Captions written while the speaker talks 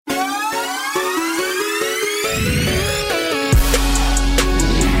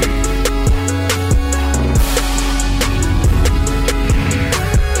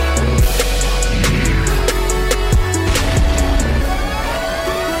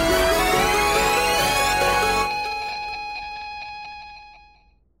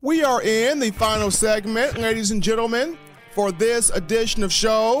We are in the final segment, ladies and gentlemen, for this edition of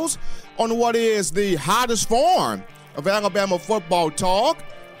shows on what is the hottest form of Alabama football talk.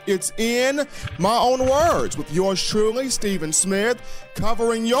 It's In My Own Words with yours truly, Stephen Smith,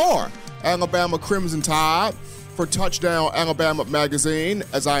 covering your Alabama Crimson Tide for Touchdown Alabama Magazine,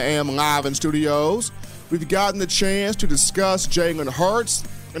 as I am live in studios. We've gotten the chance to discuss Jalen Hurts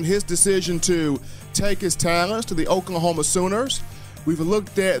and his decision to take his talents to the Oklahoma Sooners. We've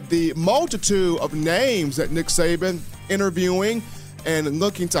looked at the multitude of names that Nick Saban interviewing and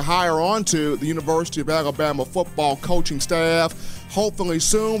looking to hire onto the University of Alabama football coaching staff. Hopefully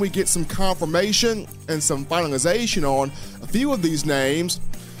soon we get some confirmation and some finalization on a few of these names.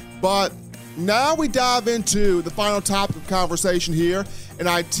 But now we dive into the final topic of conversation here, and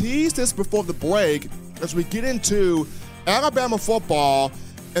I teased this before the break as we get into Alabama football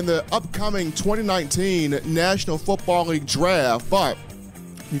and the upcoming 2019 National Football League draft. But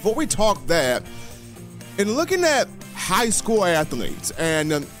before we talk that, in looking at high school athletes,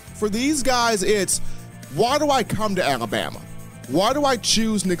 and for these guys, it's why do I come to Alabama? Why do I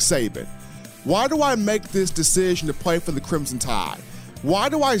choose Nick Saban? Why do I make this decision to play for the Crimson Tide? Why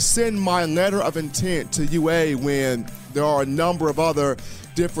do I send my letter of intent to UA when there are a number of other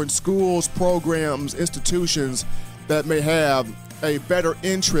different schools, programs, institutions that may have a better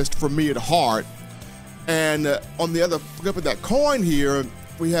interest for me at heart? And on the other flip of that coin here,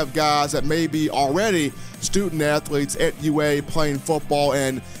 we have guys that may be already student athletes at UA playing football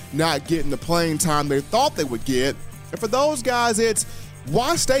and not getting the playing time they thought they would get. And for those guys, it's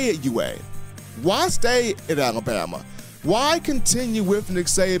why stay at UA? Why stay at Alabama? Why continue with Nick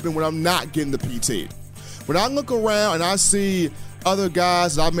Saban when I'm not getting the PT? When I look around and I see other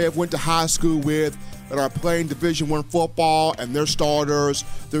guys that I may have went to high school with that are playing Division I football and they're starters,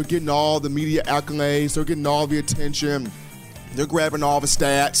 they're getting all the media accolades, they're getting all the attention, they're grabbing all the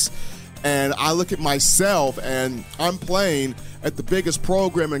stats, and I look at myself and I'm playing at the biggest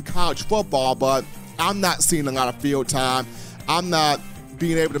program in college football, but I'm not seeing a lot of field time. I'm not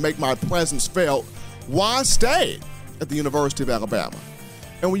being able to make my presence felt. Why stay at the University of Alabama?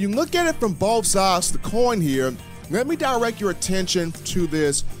 And when you look at it from both sides of the coin here, let me direct your attention to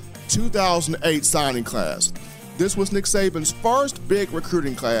this 2008 signing class. This was Nick Saban's first big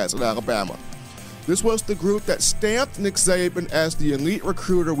recruiting class at Alabama. This was the group that stamped Nick Saban as the elite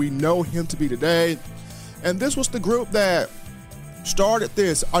recruiter we know him to be today. And this was the group that started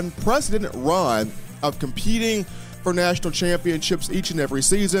this unprecedented run of competing for national championships each and every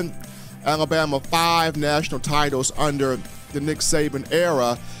season. Alabama 5 national titles under the Nick Saban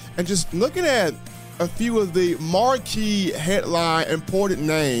era. And just looking at a few of the marquee headline important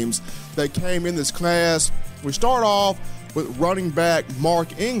names that came in this class, we start off with running back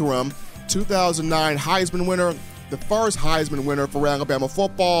Mark Ingram, 2009 Heisman winner, the first Heisman winner for Alabama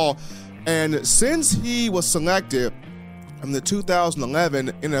football. And since he was selected in the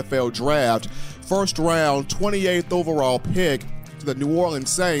 2011 NFL draft, first round, 28th overall pick to the New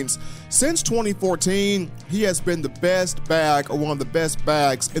Orleans Saints, since 2014, he has been the best back or one of the best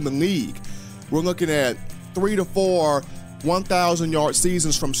backs in the league. We're looking at 3 to 4 1,000-yard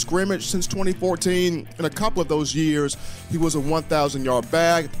seasons from scrimmage since 2014. In a couple of those years, he was a 1,000-yard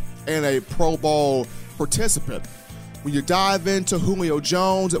back and a Pro Bowl participant. When you dive into Julio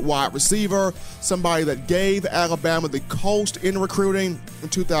Jones at wide receiver, somebody that gave Alabama the coast in recruiting in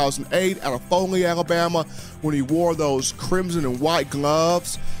 2008 out of Foley, Alabama, when he wore those crimson and white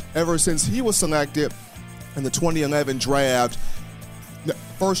gloves. Ever since he was selected in the 2011 draft,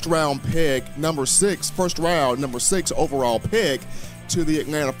 first round number 6 overall pick to the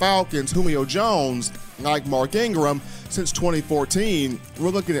Atlanta Falcons, Julio Jones, like Mark Ingram, since 2014, we're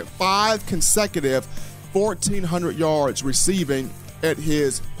looking at 5 consecutive 1,400 yards receiving at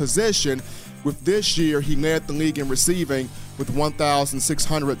his position. With this year, he led the league in receiving with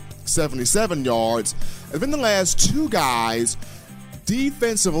 1,677 yards. And then the last 2 guys,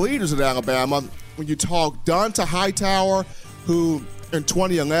 defensive leaders at Alabama, when you talk Donta Hightower, who in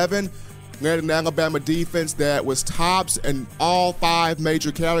 2011 led an Alabama defense that was tops in all 5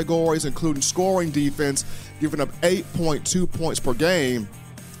 major categories, including scoring defense, giving up 8.2 points per game.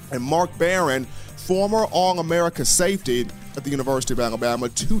 And Mark Barron, former All-America safety at the University of Alabama,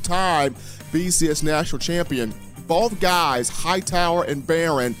 2-time BCS national champion. Both guys, Hightower and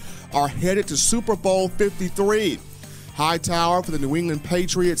Barron, are headed to Super Bowl 53. Hightower for the New England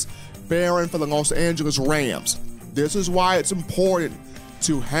Patriots, Barron for the Los Angeles Rams. This is why it's important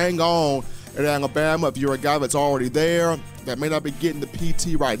to hang on at Alabama if you're a guy that's already there, that may not be getting the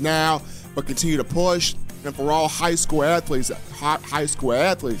PT right now, but continue to push. And for all high school athletes out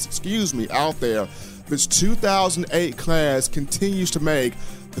there, this 2008 class continues to make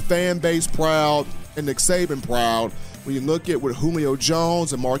the fan base proud, and Nick Saban proud. When you look at what Julio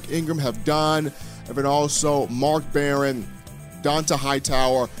Jones and Mark Ingram have done, and then also Mark Barron, Donta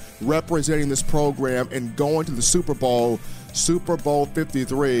Hightower representing this program and going to the Super Bowl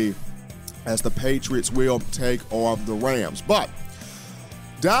 53, as the Patriots will take on the Rams. But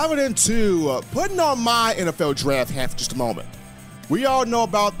diving into putting on my NFL draft hat for just a moment. We all know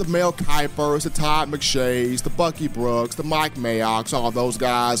about the Mel Kipers, the Todd McShays, the Bucky Brooks, the Mike Mayocks, all those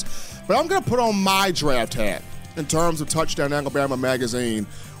guys. But I'm going to put on my draft hat in terms of Touchdown Alabama magazine.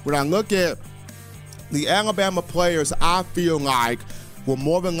 When I look at the Alabama players I feel like will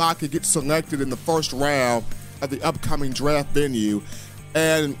more than likely get selected in the first round of the upcoming draft venue.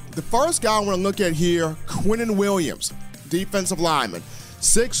 And the first guy I want to look at here, Quinnen Williams, defensive lineman,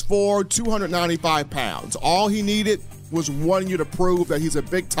 6'4", 295 pounds. All he needed was 1 year to prove that he's a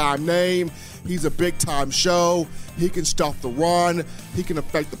big-time name, he's a big-time show, he can stuff the run, he can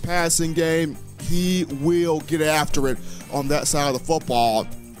affect the passing game, he will get after it on that side of the football.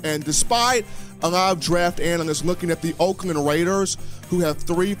 And despite a lot of draft analysts looking at the Oakland Raiders, who have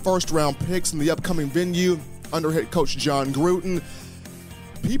 3 first-round picks in the upcoming venue under head coach John Gruden,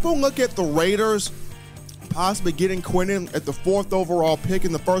 people look at the Raiders possibly getting Quinnen at the 4th overall pick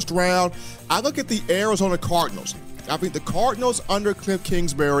in the first round. I look at the Arizona Cardinals. I think the Cardinals under Cliff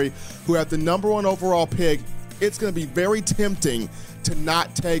Kingsbury, who have the number 1 overall pick, it's going to be very tempting to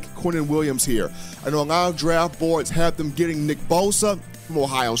not take Quinnen Williams here. I know a lot of draft boards have them getting Nick Bosa from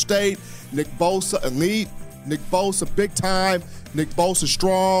Ohio State. Nick Bosa elite, Nick Bosa big time, Nick Bosa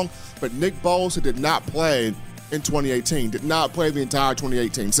strong, but Nick Bosa did not play in 2018, did not play the entire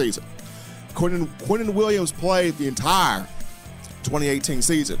 2018 season. Quinnen Williams played the entire 2018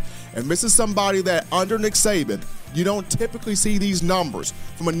 season. And this is somebody that under Nick Saban, you don't typically see these numbers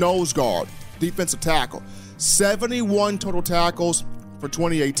from a nose guard, defensive tackle. 71 total tackles for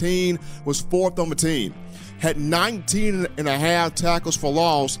 2018, was 4th on the team. Had 19 and a half tackles for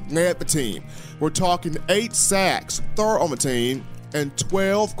loss, led the team. We're talking 8 sacks, 3rd on the team, and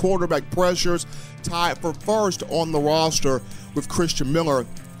 12 quarterback pressures, tied for 1st on the roster with Christian Miller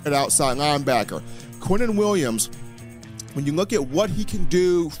at outside linebacker. Quinnen Williams, when you look at what he can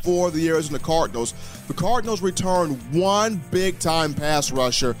do for the Arizona Cardinals, the Cardinals returned 1 big-time pass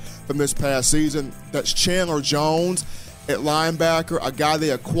rusher from this past season. That's Chandler Jones at linebacker, a guy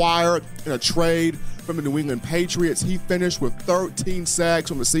they acquired in a trade from the New England Patriots. He finished with 13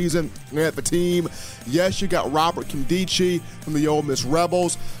 sacks on the season at the team. Yes, you got Robert Nkemdiche from the Ole Miss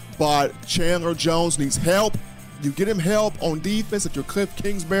Rebels, but Chandler Jones needs help. You get him help on defense if you're Cliff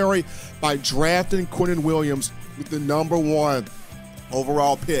Kingsbury by drafting Quinnen Williams with the number 1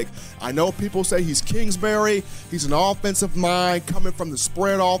 overall pick. I know people say he's Kingsbury. He's an offensive mind coming from the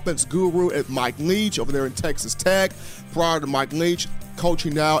spread offense guru at Mike Leach over there in Texas Tech. Prior to Mike Leach,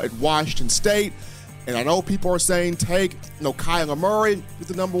 coaching now at Washington State. And I know people are saying take, Kyler Murray with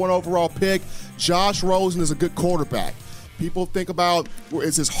the number 1 overall pick. Josh Rosen is a good quarterback. People think about,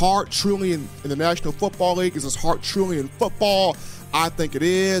 is his heart truly in the National Football League? Is his heart truly in football? I think it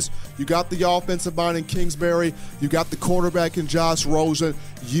is. You got the offensive mind in Kingsbury. You got the quarterback in Josh Rosen.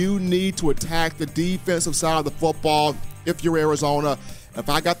 You need to attack the defensive side of the football if you're Arizona. If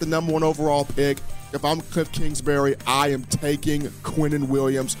I got the number 1 overall pick, if I'm Cliff Kingsbury, I am taking Quinnen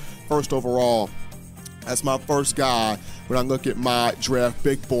Williams 1st overall. That's my first guy when I look at my draft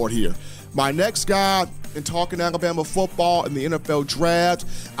big board here. My next guy, in talking Alabama football in the NFL draft,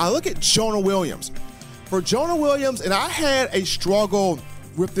 I look at Jonah Williams. For Jonah Williams, and I had a struggle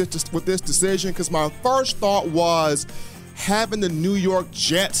with this decision because my first thought was having the New York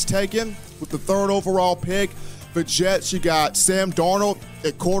Jets taken with the 3rd overall pick. The Jets, you got Sam Darnold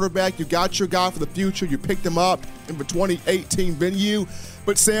at quarterback. You got your guy for the future. You picked him up in the 2018 venue.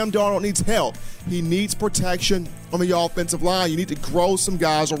 But Sam Darnold needs help. He needs protection on the offensive line. You need to grow some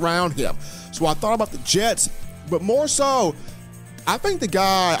guys around him. So I thought about the Jets, but more so, I think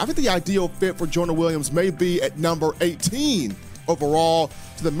the ideal fit for Jonah Williams may be at number 18 overall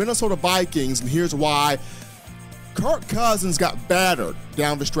to the Minnesota Vikings, and here's why. Kirk Cousins got battered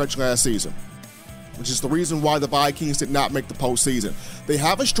down the stretch last season, which is the reason why the Vikings did not make the postseason. They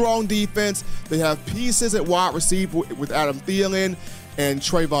have a strong defense. They have pieces at wide receiver with Adam Thielen and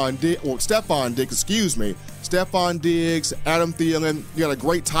Stephon Diggs, Adam Thielen. You got a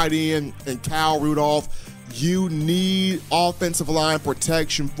great tight end and Kyle Rudolph. You need offensive line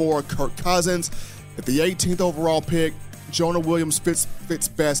protection for Kirk Cousins. At the 18th overall pick, Jonah Williams fits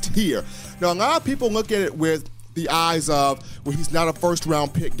best here. Now, a lot of people look at it with the eyes of, well, he's not a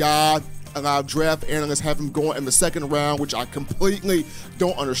first-round pick guy. a lot of draft analysts have him going in the second round, which I completely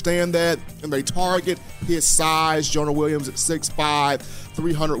don't understand that. And they target his size. Jonah Williams at 6'5",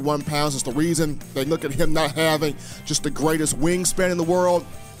 301 pounds is the reason. They look at him not having just the greatest wingspan in the world.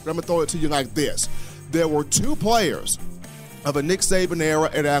 But I'm going to throw it to you like this. There were two players of a Nick Saban era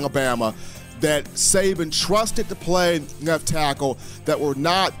at Alabama that Saban trusted to play left tackle that were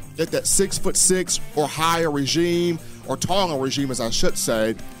not at that 6'6" or higher regime, or taller regime, as I should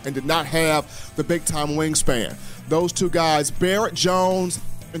say, and did not have the big-time wingspan. Those two guys, Barrett Jones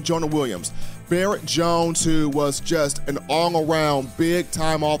and Jonah Williams. Barrett Jones, who was just an all-around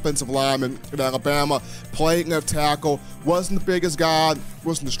big-time offensive lineman at Alabama, played left tackle, wasn't the biggest guy,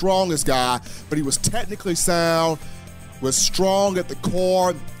 wasn't the strongest guy, but he was technically sound, was strong at the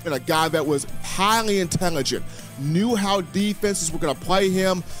core, and a guy that was highly intelligent, knew how defenses were going to play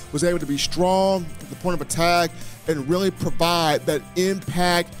him, was able to be strong at the point of attack, and really provide that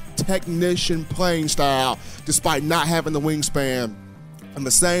impact technician playing style despite not having the wingspan. And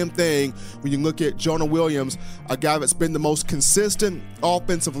the same thing when you look at Jonah Williams, a guy that's been the most consistent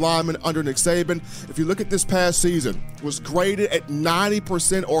offensive lineman under Nick Saban. If you look at this past season, was graded at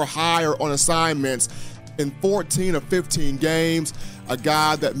 90% or higher on assignments in 14 of 15 games, a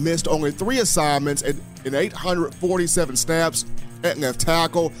guy that missed only 3 assignments in 847 snaps at left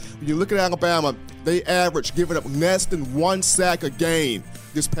tackle. When you look at Alabama, they averaged giving up less than 1 sack a game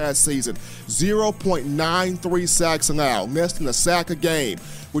this past season. 0.93 sacks allowed, less than a sack a game,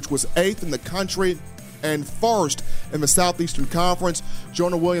 which was 8th in the country and 1st in the Southeastern Conference.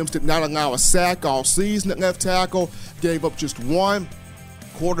 Jonah Williams did not allow a sack all season at left tackle, gave up just 1.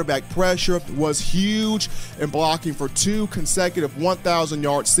 Quarterback pressure, was huge in blocking for 2 consecutive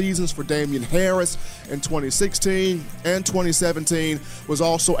 1,000-yard seasons for Damian Harris in 2016 and 2017, was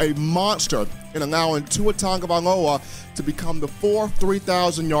also a monster in allowing Tua Tagovailoa to become the 4th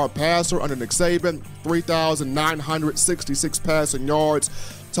 3,000-yard passer under Nick Saban, 3,966 passing yards.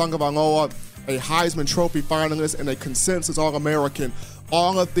 Tagovailoa, a Heisman Trophy finalist and a consensus All-American.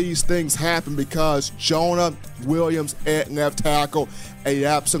 All of these things happen because Jonah Williams at left tackle, an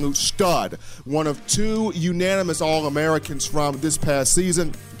absolute stud. One of 2 unanimous All-Americans from this past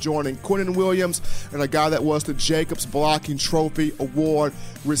season, joining Quinnen Williams and a guy that was the Jacobs Blocking Trophy Award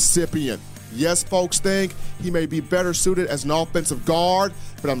recipient. Yes, folks think he may be better suited as an offensive guard,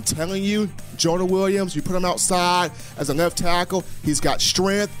 but I'm telling you, Jonah Williams, you put him outside as a left tackle, he's got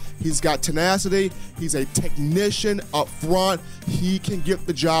strength, he's got tenacity, he's a technician up front, he can get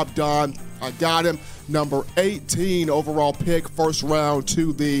the job done. I got him number 18 overall pick, first round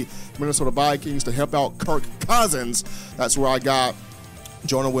to the Minnesota Vikings to help out Kirk Cousins. That's where I got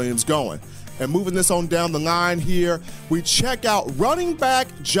Jonah Williams going. And moving this on down the line here, we check out running back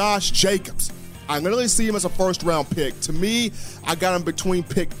Josh Jacobs. I literally see him as a first-round pick. To me, I got him between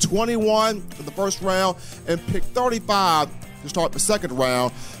pick 21 for the first round and pick 35 to start the second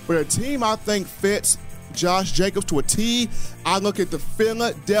round. But a team I think fits Josh Jacobs to a T, I look at the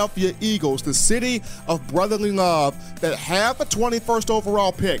Philadelphia Eagles, the city of brotherly love, that have a 21st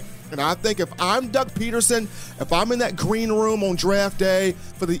overall pick. And I think if I'm Doug Peterson, if I'm in that green room on draft day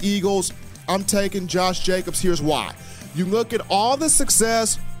for the Eagles, I'm taking Josh Jacobs. Here's why. You look at all the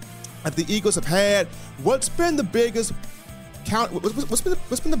success that the Eagles have had. What's been the biggest what's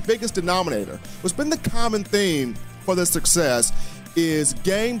been the biggest denominator? What's been the common theme for their success is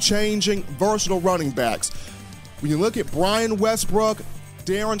game-changing, versatile running backs. When you look at Brian Westbrook,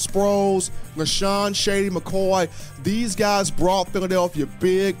 Darren Sproles, LaShawn Shady McCoy, these guys brought Philadelphia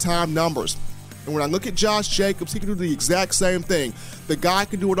big-time numbers. And when I look at Josh Jacobs, he can do the exact same thing. The guy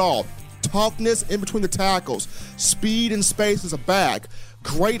can do it all. Toughness in between the tackles, speed and space as a back,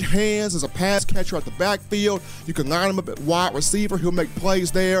 great hands as a pass catcher at the backfield. You can line him up at wide receiver. He'll make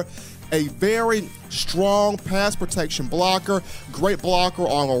plays there. A very strong pass protection blocker, great blocker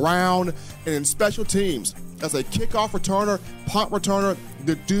all around. And in special teams, as a kickoff returner, punt returner,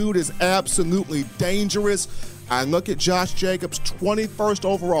 the dude is absolutely dangerous. I look at Josh Jacobs, 21st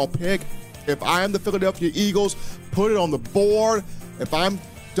overall pick. If I am the Philadelphia Eagles, put it on the board. If I'm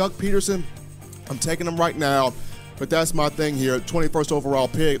Doug Peterson, I'm taking him right now. But that's my thing here. 21st overall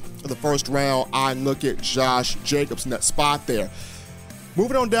pick of the first round, I look at Josh Jacobs in that spot there.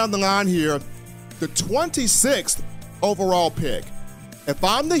 Moving on down the line here, the 26th overall pick. If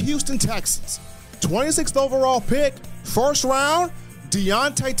I'm the Houston Texans, 26th overall pick, first round,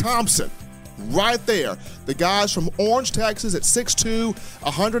 Deontay Thompson. Right there. The guys from Orange, Texas at 6'2",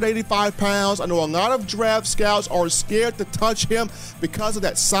 185 pounds. I know a lot of draft scouts are scared to touch him because of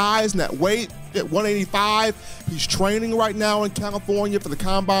that size and that weight at 185. He's training right now in California for the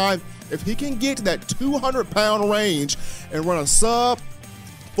Combine. If he can get to that 200-pound range and run a sub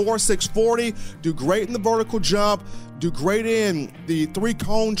 4.6 40, do great in the vertical jump, do great in the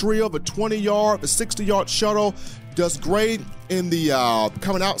 3-cone drill, the 20-yard, the 60-yard shuttle, does great in the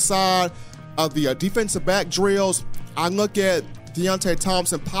coming outside of the defensive back drills. I look at Deonte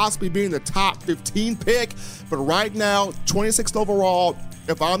Thompson possibly being the top 15 pick, but right now, 26th overall,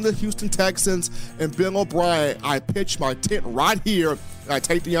 if I'm the Houston Texans and Bill O'Brien, I pitch my tent right here and I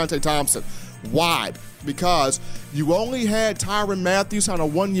take Deonte Thompson. Why? Because you only had Tyrann Mathieu on a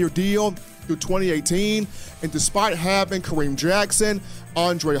 1-year deal through 2018, and despite having Kareem Jackson,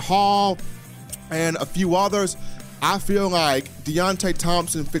 Andre Hall, and a few others, I feel like Deonte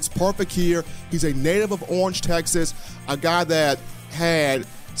Thompson fits perfect here. He's a native of Orange, Texas, a guy that had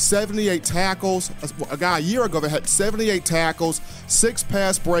 78 tackles, a guy a year ago that had 78 tackles, 6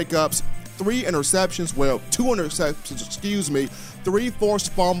 pass breakups, 3 interceptions, 2 interceptions, 3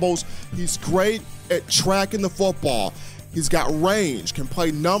 forced fumbles. He's great at tracking the football. He's got range, can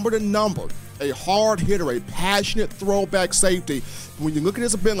play number to number, a hard hitter, a passionate throwback safety. When you look at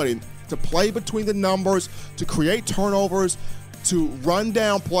his ability to play between the numbers, to create turnovers, to run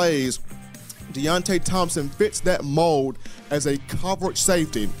down plays, Deonte Thompson fits that mold as a coverage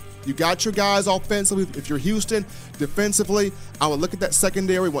safety. You got your guys offensively. If you're Houston, defensively, I would look at that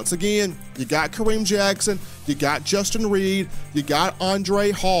secondary. Once again, you got Kareem Jackson, you got Justin Reed, you got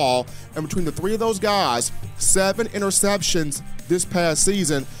Andre Hall, and between the 3 of those guys, 7 interceptions this past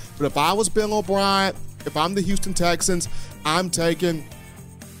season. But if I was Bill O'Brien, if I'm the Houston Texans, I'm taking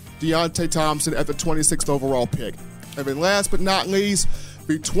Deonte Thompson at the 26th overall pick. And then last but not least,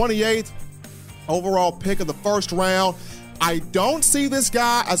 the 28th overall pick of the first round. I don't see this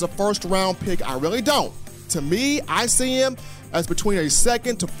guy as a first-round pick. I really don't. To me, I see him as between a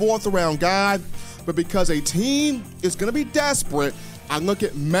 2nd to 4th round guy. But because a team is going to be desperate, I look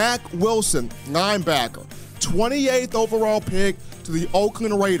at Mack Wilson, linebacker, 28th overall pick to the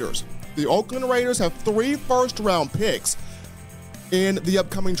Oakland Raiders. The Oakland Raiders have 3 first-round picks in the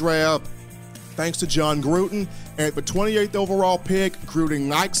upcoming draft, thanks to John Gruden. And at the 28th overall pick, Gruden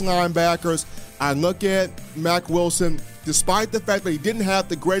likes linebackers. I look at Mack Wilson, despite the fact that he didn't have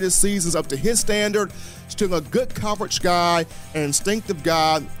the greatest seasons up to his standard, still a good coverage guy, an instinctive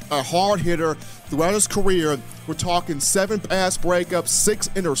guy, a hard hitter throughout his career. We're talking 7 pass breakups, 6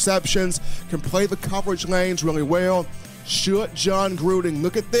 interceptions, can play the coverage lanes really well. Should John Gruden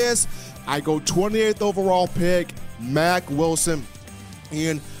look at this, I go 28th overall pick, Mack Wilson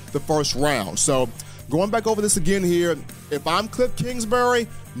in the first round. So going back over this again here, if I'm Cliff Kingsbury,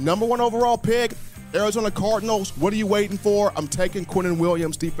 number 1 overall pick, Arizona Cardinals, what are you waiting for? I'm taking Quinnen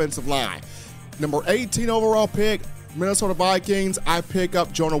Williams, defensive line. Number 18 overall pick, Minnesota Vikings, I pick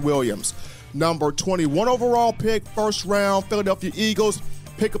up Jonah Williams. Number 21 overall pick, first round, Philadelphia Eagles,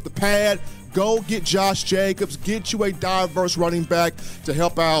 pick up the pad, go get Josh Jacobs, get you a diverse running back to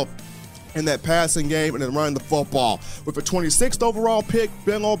help out in that passing game and then running the football. With a 26th overall pick,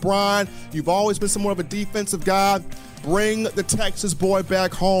 Bill O'Brien, you've always been somewhat of a defensive guy. Bring the Texas boy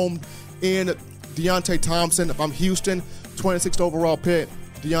back home in Deonte Thompson. If I'm Houston, 26th overall pick,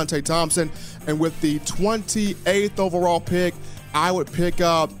 Deonte Thompson. And with the 28th overall pick, I would pick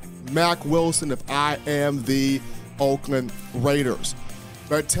up Mack Wilson if I am the Oakland Raiders.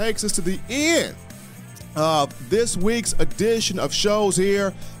 That takes us to the end of this week's edition of shows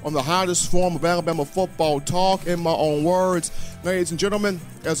here on the hottest form of Alabama football talk, in my own words. Ladies and gentlemen,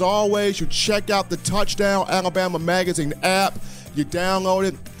 as always, you check out the Touchdown Alabama Magazine app. You download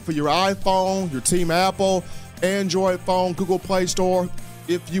it for your iPhone, your Team Apple, Android phone, Google Play Store.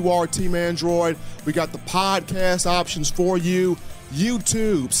 If you are Team Android, we got the podcast options for you.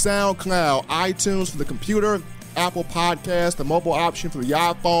 YouTube, SoundCloud, iTunes for the computer, Apple Podcast, the mobile option for the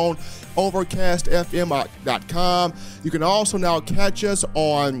iPhone, overcastfm.com. You can also now catch us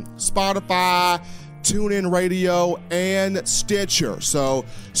on Spotify, TuneIn Radio, and Stitcher. So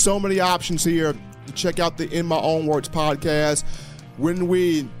many options here to check out the In My Own Words podcast. When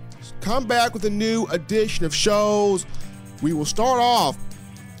we come back with a new edition of shows, we will start off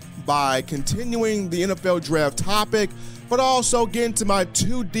by continuing the NFL draft topic, but also get into my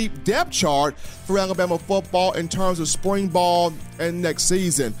 2-deep depth chart for Alabama football in terms of spring ball and next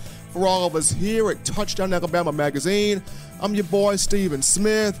season. For all of us here at Touchdown Alabama Magazine, I'm your boy, Stephen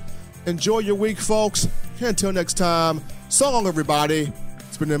Smith. Enjoy your week, folks. Until next time, so long, everybody.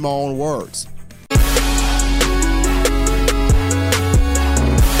 It's been In My Own Words.